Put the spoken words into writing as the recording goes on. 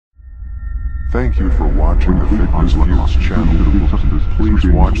Thank you for watching the Fitness Feuds Channel. Please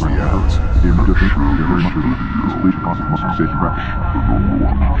watch the ads. They are no different. They are very much related. This police process must be safe and practice.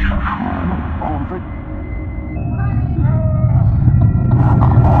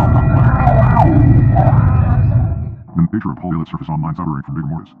 When the picture of Paul Elliott surfaced online suffering from rigor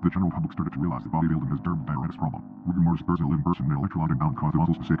mortis, the general public started to realize that bodybuilding has a dermal diuretic problem. Rigor mortis occurs in a living person when an electrolyte imbalance causes the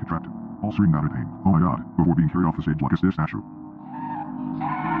muscles to stay contracted. All screamed out in pain, "Oh my god," before being carried off the stage like a stiff statue.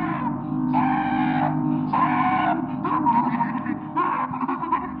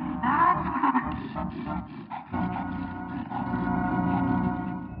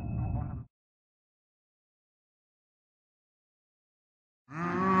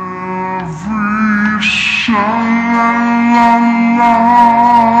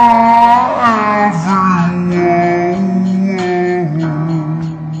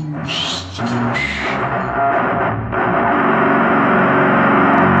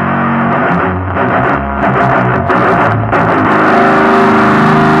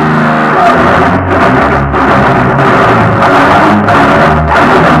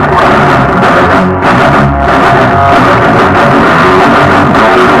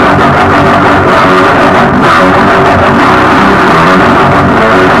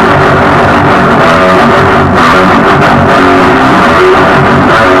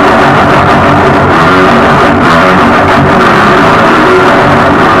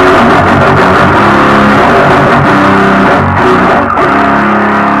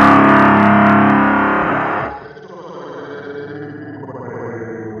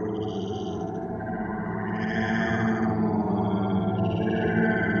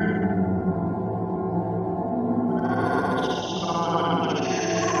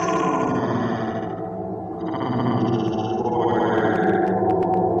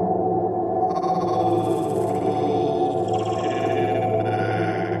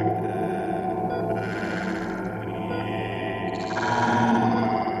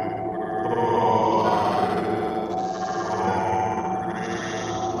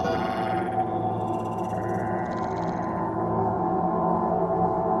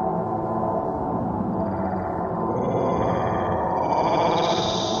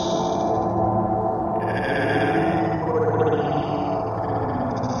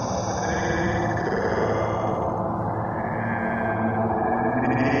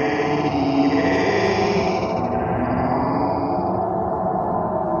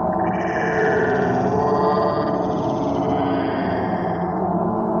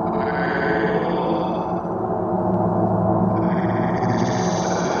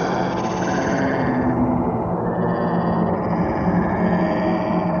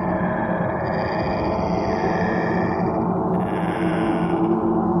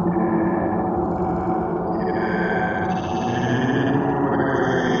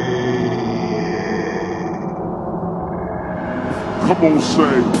 Come on,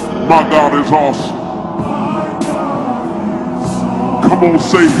 say, my God is awesome. Come on,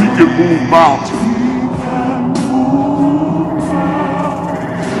 say, he can move mountains.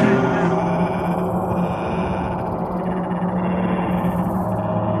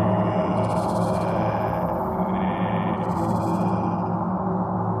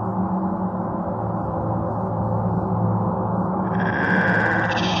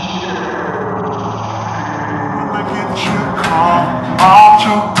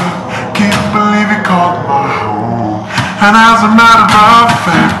 And as a matter of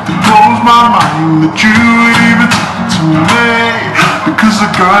fact, it blows my mind that you would even talk to me, because a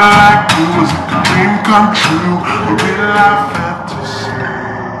girl like you is like a dream come true, a real life fantasy.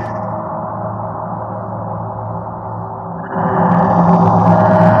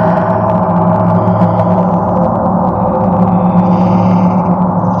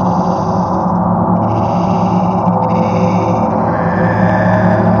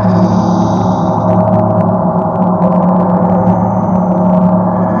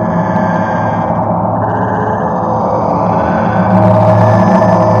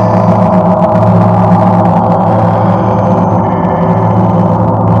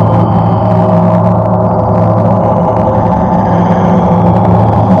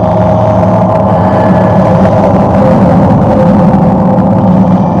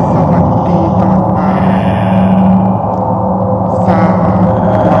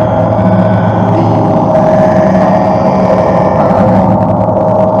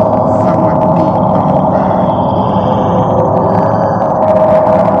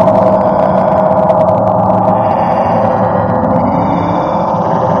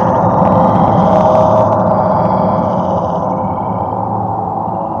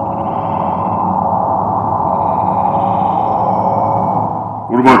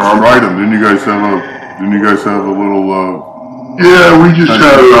 tried them. Didn't you guys have a little? Yeah, we just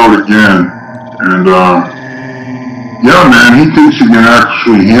had it out again, and yeah, man, he thinks he can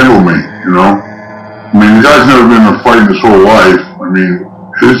actually handle me. You know, I mean, the guy's never been in a fight his whole life. I mean,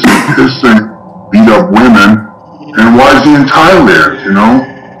 his thing beat up women, and why is he in Thailand? You know,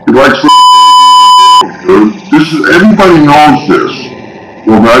 he likes. Dude, this is everybody knows this.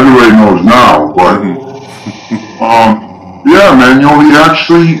 Well, everybody knows now, but yeah, man, you know, we got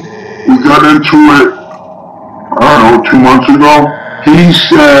into it. I don't know, 2 months ago. He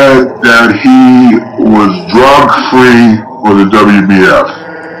said that he was drug-free for the WBF.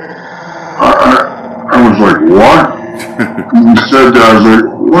 I was like, what? He said that. I was like,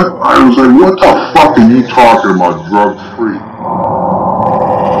 what? I was like, what the fuck are you talking about, drug-free?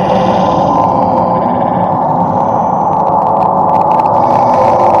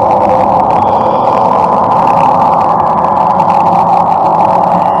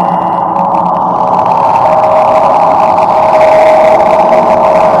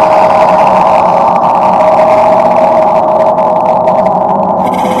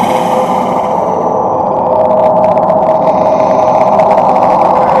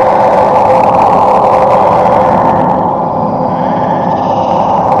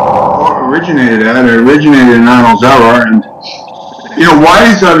 Originated in Arnold-Zara, and you know, why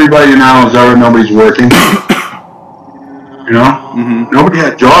is everybody in Arnold-Zara, nobody's working? You know, nobody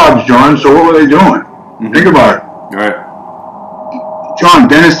had jobs, John, so what were they doing? Think about it. Right. John,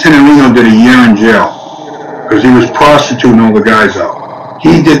 Dennis Tenorino did a year in jail because he was prostituting all the guys out.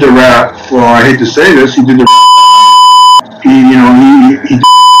 He did the rap for, I hate to say this, he did the you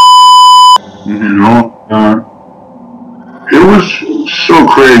know, it was so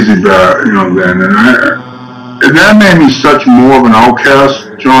crazy bad, you know, then, and that made me such more of an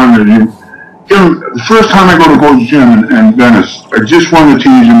outcast, John, that the first time I go to Gold's Gym in Venice, I just won the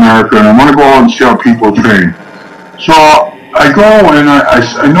Teenage America, and I want to go out and see how people train. So I go, and I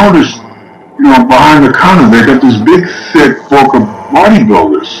noticed, you know, behind the counter, they got this big, thick book of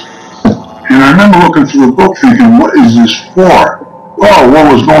bodybuilders. And I remember looking through the book thinking, what is this for? Well,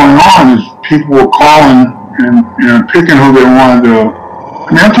 what was going on is people were calling and, you know, picking who they wanted to. I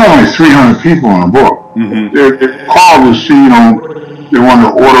mean, I'm talking like 300 people in a book. They called to see, you know, they wanted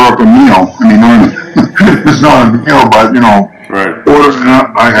to order up a meal. I mean, it's not a meal, but, you know, ordering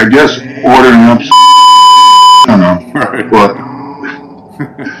up, I guess ordering up some, I don't know. But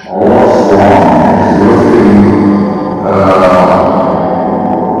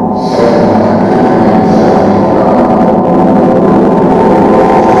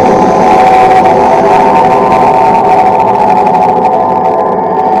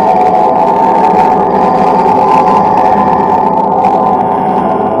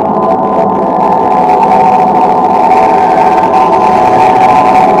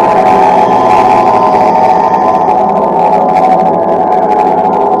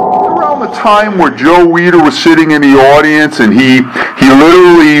time where Joe Weider was sitting in the audience and he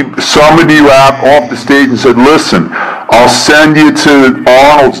literally summoned you out off the stage and said, listen, I'll send you to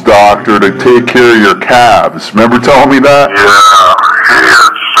Arnold's doctor to take care of your calves. Remember telling me that? yeah, he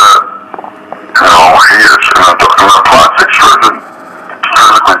is, you know, he is, and the plastic surgeon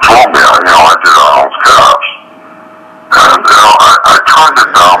physically told me, you know, I did Arnold's calves. And, you know, I turned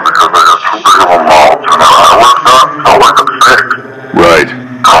it down because I got too big of a mouth, and I worked out, felt like a pig. Right.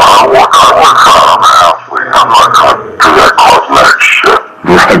 I work hard, I'm an athlete. I'm not going to do that cosmetic shit.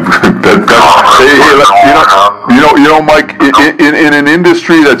 Right. You know, Mike, in an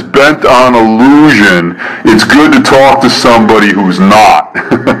industry that's bent on illusion, it's good to talk to somebody who's not.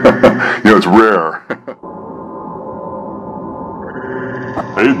 You know, it's rare.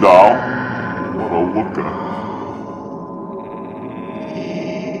 Hey, doll. What a looker.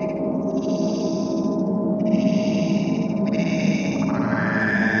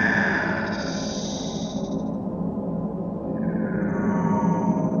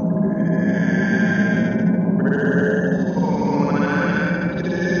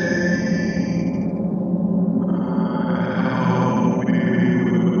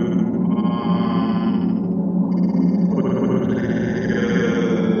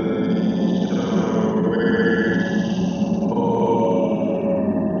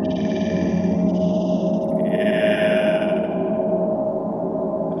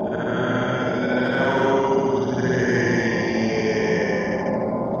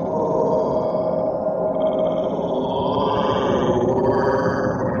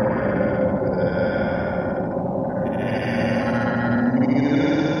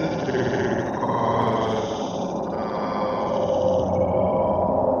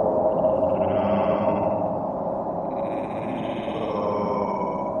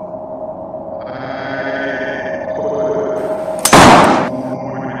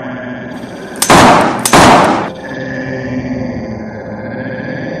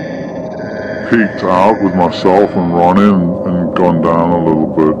 peaked out with myself and running and gone down a little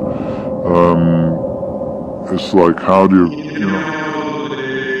bit. It's like, how do you know?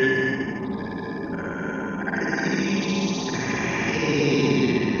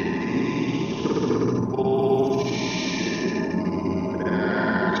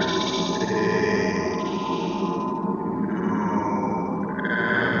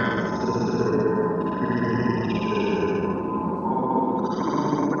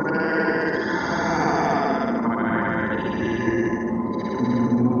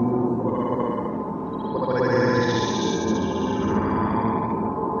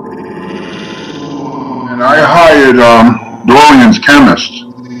 I hired Dorian's chemist,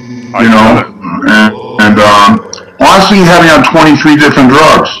 and honestly, he had me on 23 different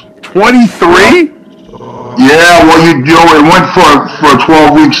drugs. 23? Yeah, well, it went for a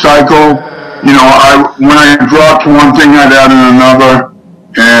 12-week cycle. When I dropped one thing, I'd add in another,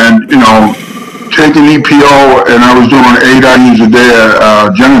 and taking EPO, and I was doing 8 IUs a day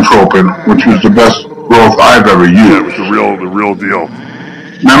of genotropin, which was the best growth I've ever used. Yeah, it was the real deal.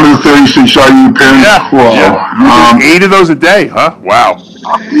 Remember the 36 IU pins? Yeah. Well, yeah. 8 of those a day, huh? Wow.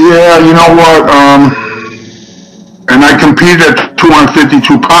 Yeah, you know what? And I competed at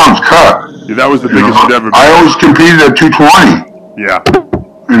 252 pounds cut. Yeah, that was the biggest you'd ever been. I always competed at 220. Yeah.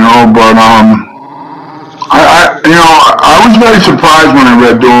 But I was very surprised when I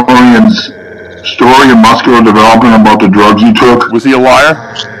read Dorian's story in Muscular Development about the drugs he took. Was he a liar?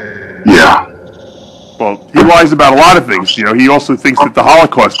 Yeah. Well, he lies about a lot of things. He also thinks that the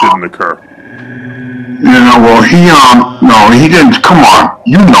Holocaust didn't occur. Well, he didn't. Come on.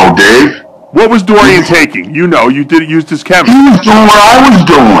 Dave. What was Dorian taking? You used his chemist. He was doing what I was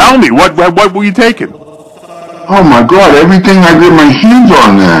doing. Tell me, what were you taking? Oh my God, everything I get my hands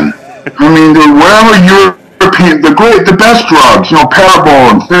on then. I mean, whatever European, the best drugs,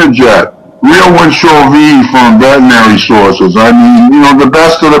 Parabol and Thinajet, Real Winchell V from veterinary sources. I mean, the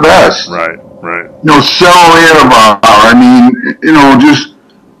best of the best. Right. Cellular, I mean, just,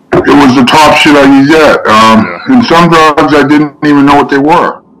 it was the top shit I could get. And some drugs I didn't even know what they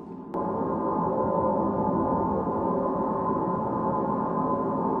were.